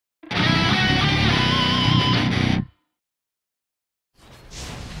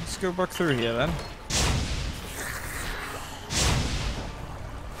go back through here then.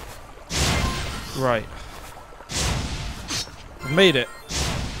 Right. I've made it.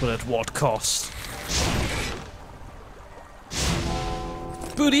 But at what cost?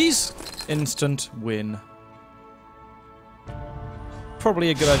 Booties! Instant win.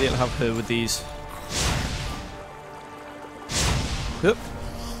 Probably a good idea to have her with these. Yep.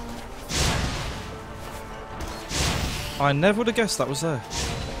 I never would have guessed that was there.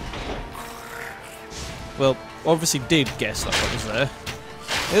 Well, obviously did guess that was there.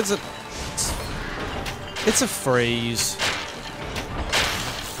 It's a phrase.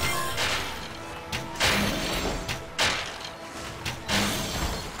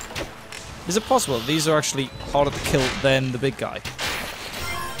 Is it possible these are actually harder to kill than the big guy?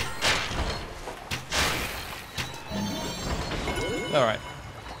 Alright.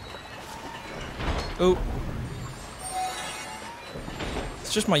 Oh.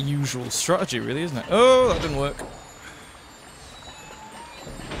 It's just my usual strategy, really, isn't it? Oh, that didn't work.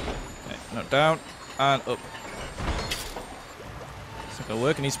 Okay, no, down and up. It's not gonna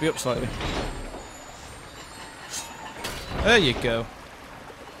work, it needs to be up slightly. There you go.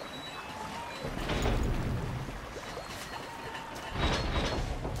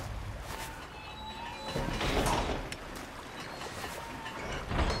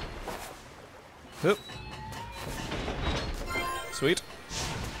 Oop. Sweet.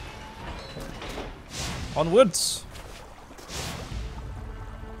 Onwards.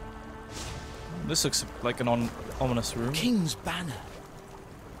 This looks like an ominous room. King's banner.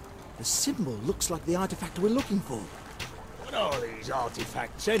 The symbol looks like the artifact we're looking for. What are these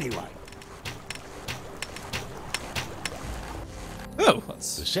artifacts anyway? Oh,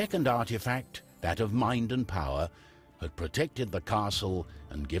 that's... The second artifact, that of mind and power, had protected the castle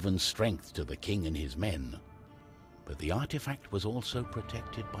and given strength to the king and his men. But the artifact was also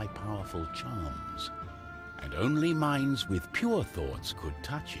protected by powerful charms, and only minds with pure thoughts could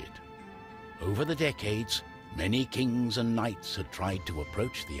touch it. Over the decades, many kings and knights had tried to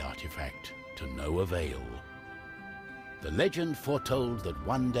approach the artifact, to no avail. The legend foretold that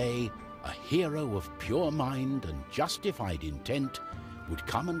one day, a hero of pure mind and justified intent would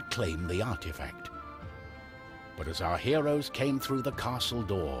come and claim the artifact. But as our heroes came through the castle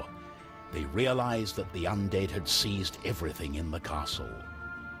door, they realized that the undead had seized everything in the castle.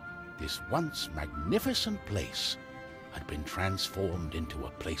 This once magnificent place had been transformed into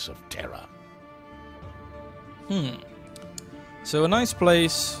a place of terror. So a nice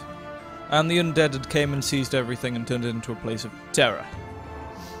place, and the undead had came and seized everything and turned it into a place of terror.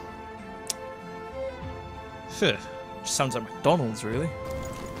 Sounds like McDonald's, really.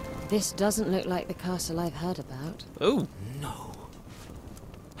 This doesn't look like the castle I've heard about. Oh. No.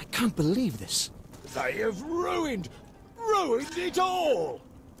 I can't believe this. They have ruined it all!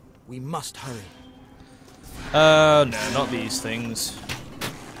 We must hurry. No, not these things.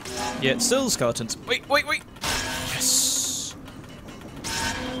 Yeah, it's still skeletons. Wait! Yes!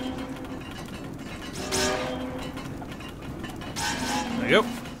 There you go.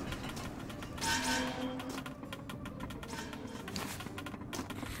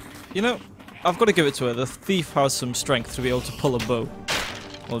 You know, I've got to give it to her. The thief has some strength to be able to pull a bow.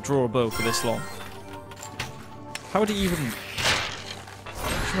 Or draw a bow for this long. How would he even...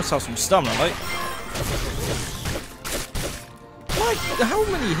 She must have some stamina, right? Like, how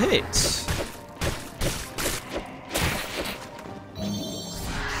many hits?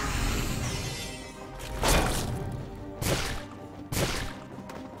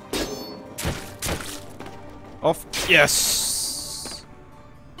 Off. Yes!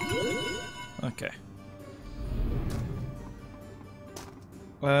 Okay.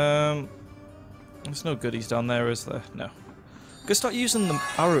 There's no goodies down there, is there? No. I'm gonna start using the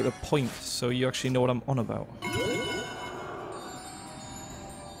arrow to point, so you actually know what I'm on about.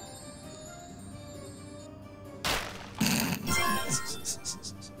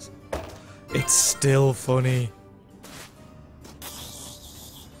 It's still funny.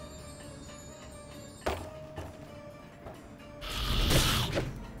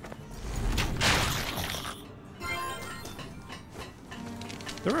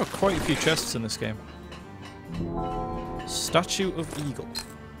 There are quite a few chests in this game. Statue of Eagle.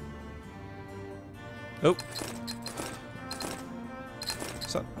 Oh.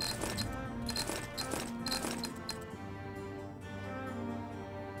 What's that?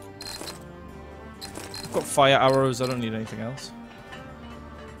 I've got fire arrows, I don't need anything else.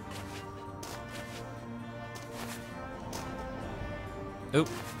 Oh.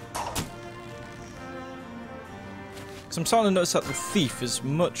 Because I'm starting to notice that the thief is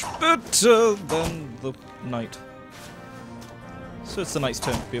much better than the knight. So it's a nice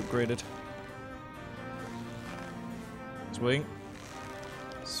turn to be upgraded. Swing.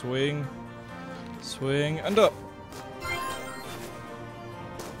 Swing. Swing. And up.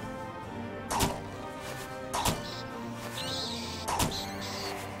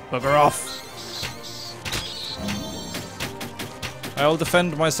 Bugger off. I'll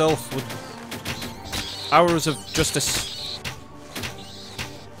defend myself with hours of justice.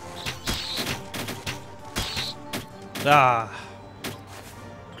 Ah.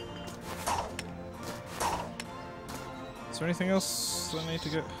 Is there anything else I need to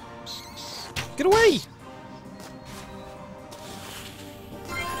get? Get away!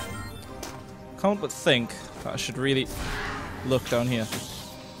 Can't but think that I should really look down here.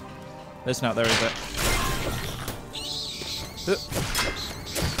 There's not there, is it?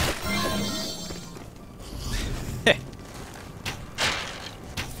 Heh.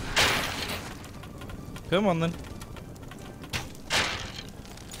 Come on then.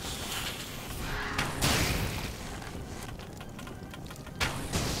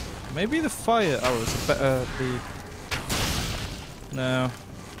 Maybe the fire arrows are better. No.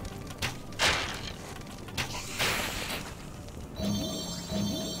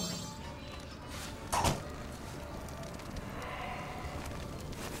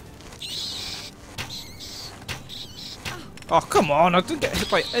 Oh, come on, I didn't get hit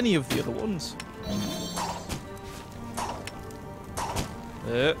by any of the other ones.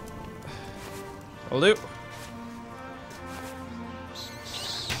 I'll do.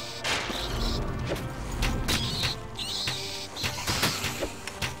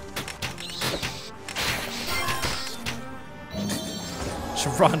 It's a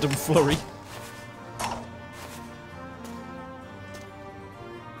random flurry.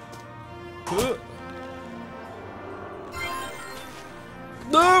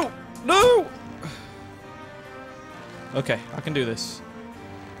 No! No! Okay, I can do this.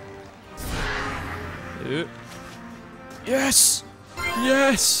 Yes!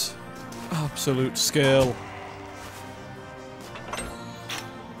 Yes! Absolute skill.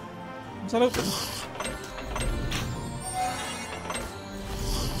 Is that open?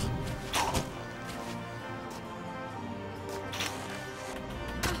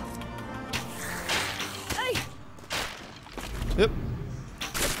 Yep.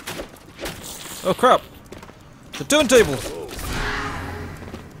 Oh crap! The turntable!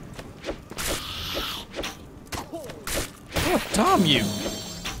 Oh, damn you!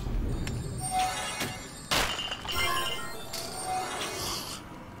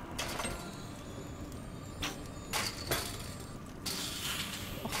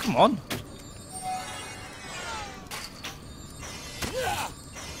 Oh, come on!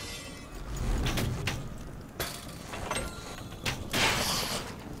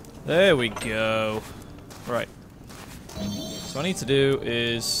 There we go. Right. So what I need to do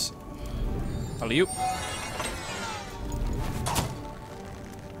is alley-oop.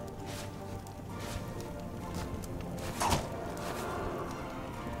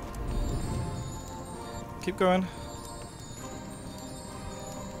 Keep going.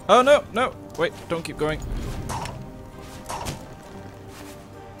 Oh no, no! Wait, don't keep going.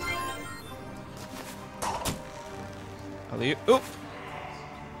 Alley-oop.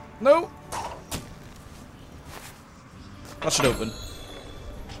 No! That should open.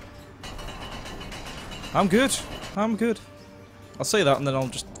 I'm good. I'm good. I'll say that and then I'll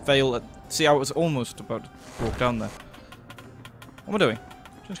just fail at... See, I was almost about to walk down there. What am I doing?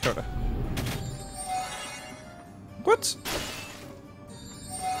 Change character. What?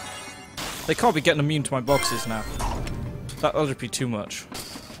 They can't be getting immune to my boxes now. That'll just be too much.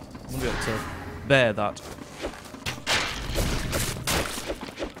 I won't be able to bear that.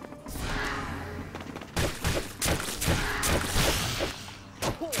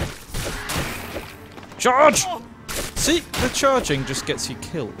 Charge! See, the charging just gets you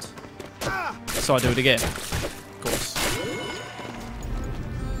killed. So I do it again. Of course.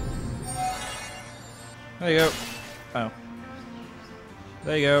 There you go. Oh.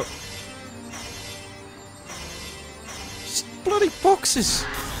 There you go. Just bloody boxes!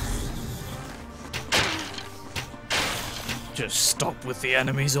 Just stop with the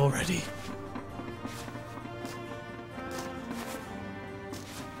enemies already.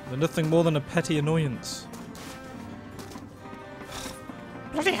 They're nothing more than a petty annoyance.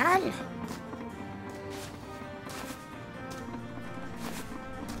 Bloody hell!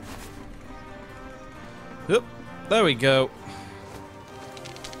 Yep, there we go.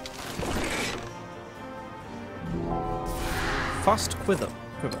 Fast quiver.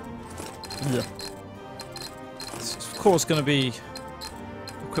 Yeah. It's of course going to be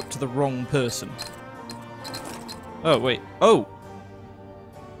equipped to the wrong person. Oh wait. Oh.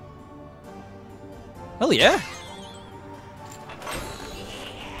 Hell yeah!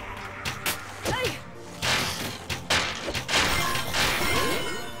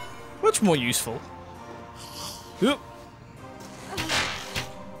 Much more useful. Oop.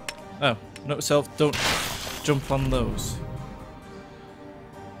 Oh, note to self, don't jump on those.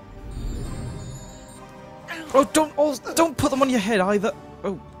 Oh, don't put them on your head either.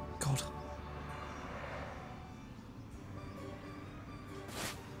 Oh, God.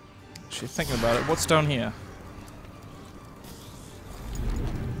 Actually, thinking about it, what's down here?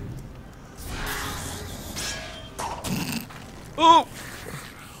 Oh!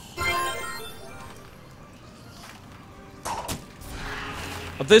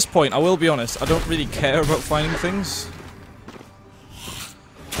 At this point, I will be honest, I don't really care about finding things.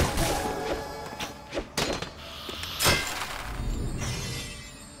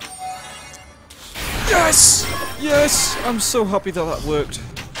 Yes! Yes! I'm so happy that that worked.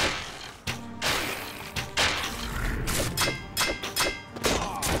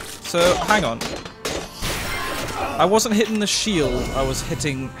 So, hang on. I wasn't hitting the shield, I was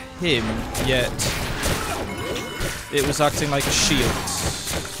hitting him, yet it was acting like a shield.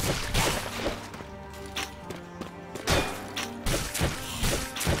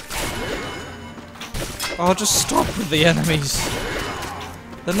 Oh, just stop with the enemies.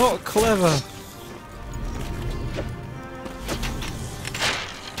 They're not clever.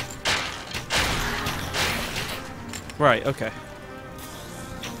 Right, okay.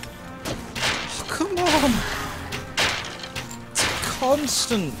 Oh, come on! It's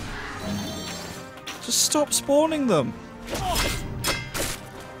constant. Just stop spawning them.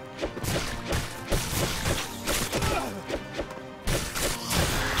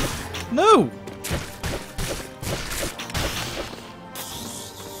 No!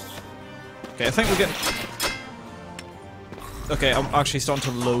 Okay, I think we're getting... Okay, I'm actually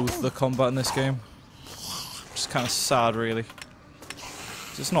starting to loathe the combat in this game. Just kind of sad, really.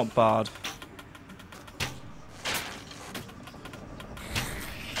 It's not bad.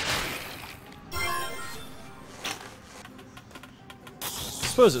 I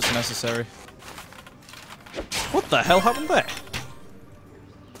suppose it's necessary. What the hell happened there?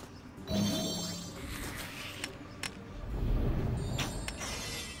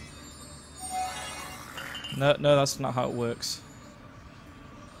 No, that's not how it works.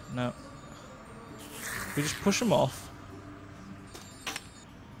 No. We just push them off.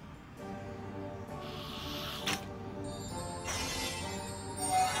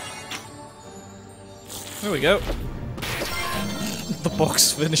 There we go. The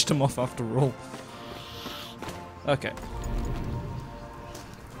box finished him off after all. Okay.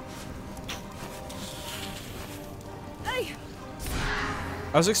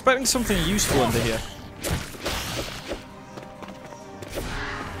 I was expecting something useful under here.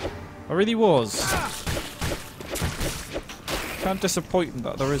 I really was. Kind of disappointing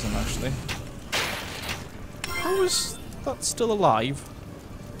that there isn't, actually. How is that still alive?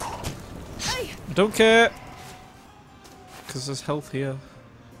 I don't care. Because there's health here.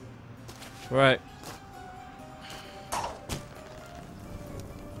 Right.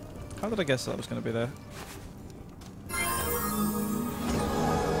 How did I guess that was going to be there?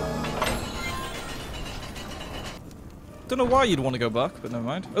 Don't know why you'd want to go back, but never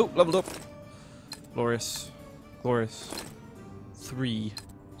mind. Oh, leveled up. Glorious. Glorious. 3.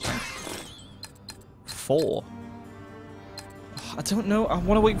 4. I don't know. I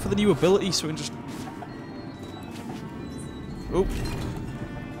want to wait for the new ability so we can just... Oh.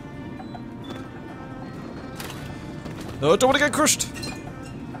 No, I don't want to get crushed.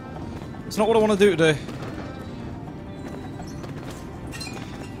 It's not what I want to do today.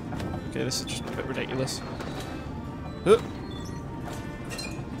 Okay, this is just a bit ridiculous.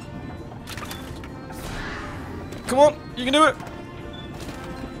 Come on, you can do it.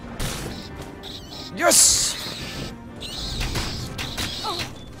 Yes!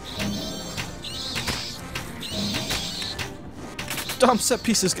 Damn set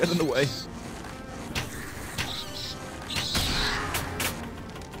pieces get in the way.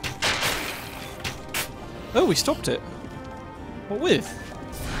 Oh, we stopped it. What with?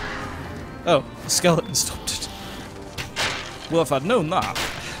 Oh, the skeleton stopped it. Well, if I'd known that.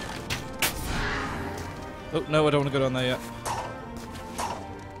 Oh, no, I don't want to go down there yet.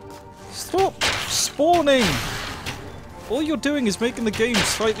 Stop spawning! All you're doing is making the game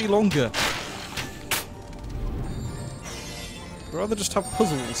slightly longer. I'd rather just have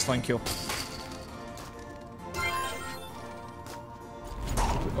puzzles, thank you.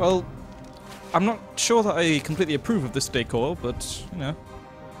 Well, I'm not sure that I completely approve of this decor, but, you know.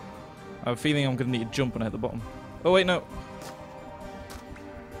 I have a feeling I'm going to need to jump when I hit the bottom. Oh, wait, no.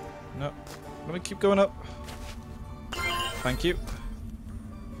 No. Let me keep going up. Thank you.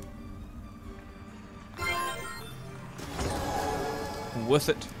 Worth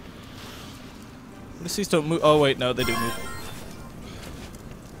it. These don't move. Oh wait, no, they do move.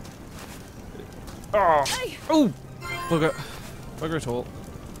 Oh! Oh! Bugger. Bugger at all.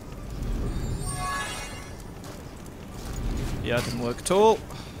 Yeah, it didn't work at all.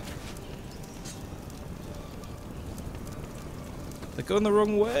 They're going the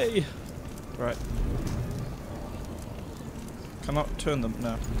wrong way. Right. Cannot turn them,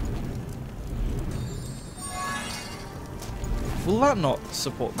 no. Will that not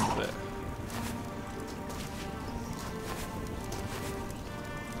support them a bit?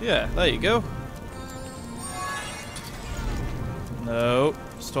 Yeah, there you go. No,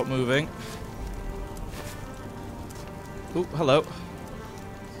 stop moving. Oh, hello.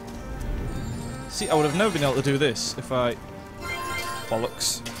 See, I would have never been able to do this if I...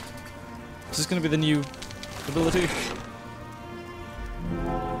 Bollocks. Is this going to be the new ability?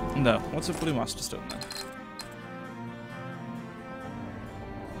 No. What's a Blue Master Stone then?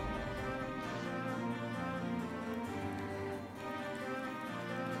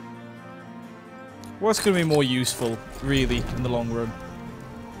 What's going to be more useful, really, in the long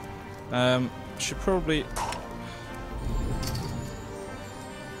run? Should probably...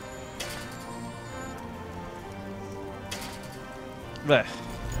 There.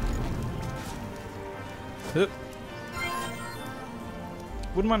 Hup.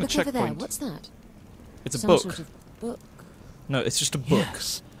 Wouldn't mind a Look over there. checkpoint. What's that? It's a Some book. sort of book. No, it's just a book.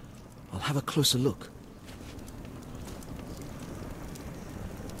 Yes. I'll have a closer look.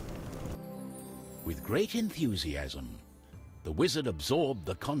 With great enthusiasm, the wizard absorbed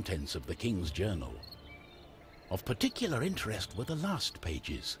the contents of the king's journal. Of particular interest were the last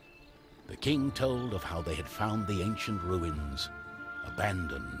pages. The king told of how they had found the ancient ruins,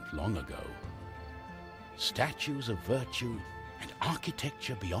 abandoned long ago. Statues of virtue and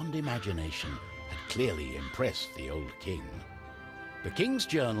architecture beyond imagination had clearly impressed the old king. The king's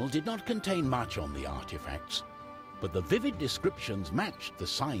journal did not contain much on the artifacts, but the vivid descriptions matched the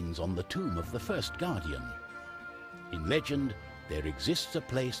signs on the tomb of the first guardian. In legend, there exists a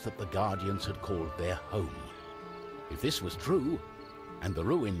place that the guardians had called their home. If this was true, and the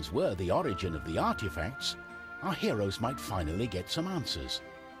ruins were the origin of the artifacts, our heroes might finally get some answers.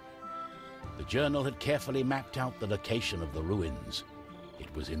 The journal had carefully mapped out the location of the ruins.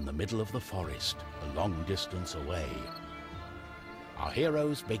 It was in the middle of the forest, a long distance away. Our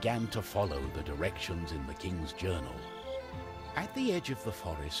heroes began to follow the directions in the king's journal. At the edge of the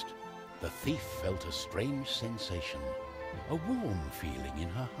forest, the thief felt a strange sensation, a warm feeling in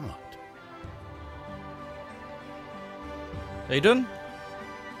her heart. Are you done?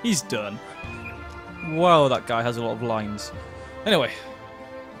 He's done. Wow, that guy has a lot of lines. Anyway,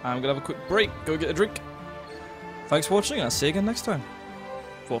 I'm gonna have a quick break, go get a drink. Thanks for watching, and I'll see you again next time.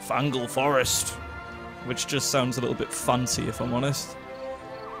 For Fangle Forest. Which just sounds a little bit fancy, if I'm honest.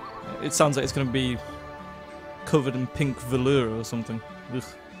 It sounds like it's going to be covered in pink velour or something.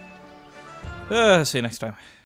 Ugh. See you next time.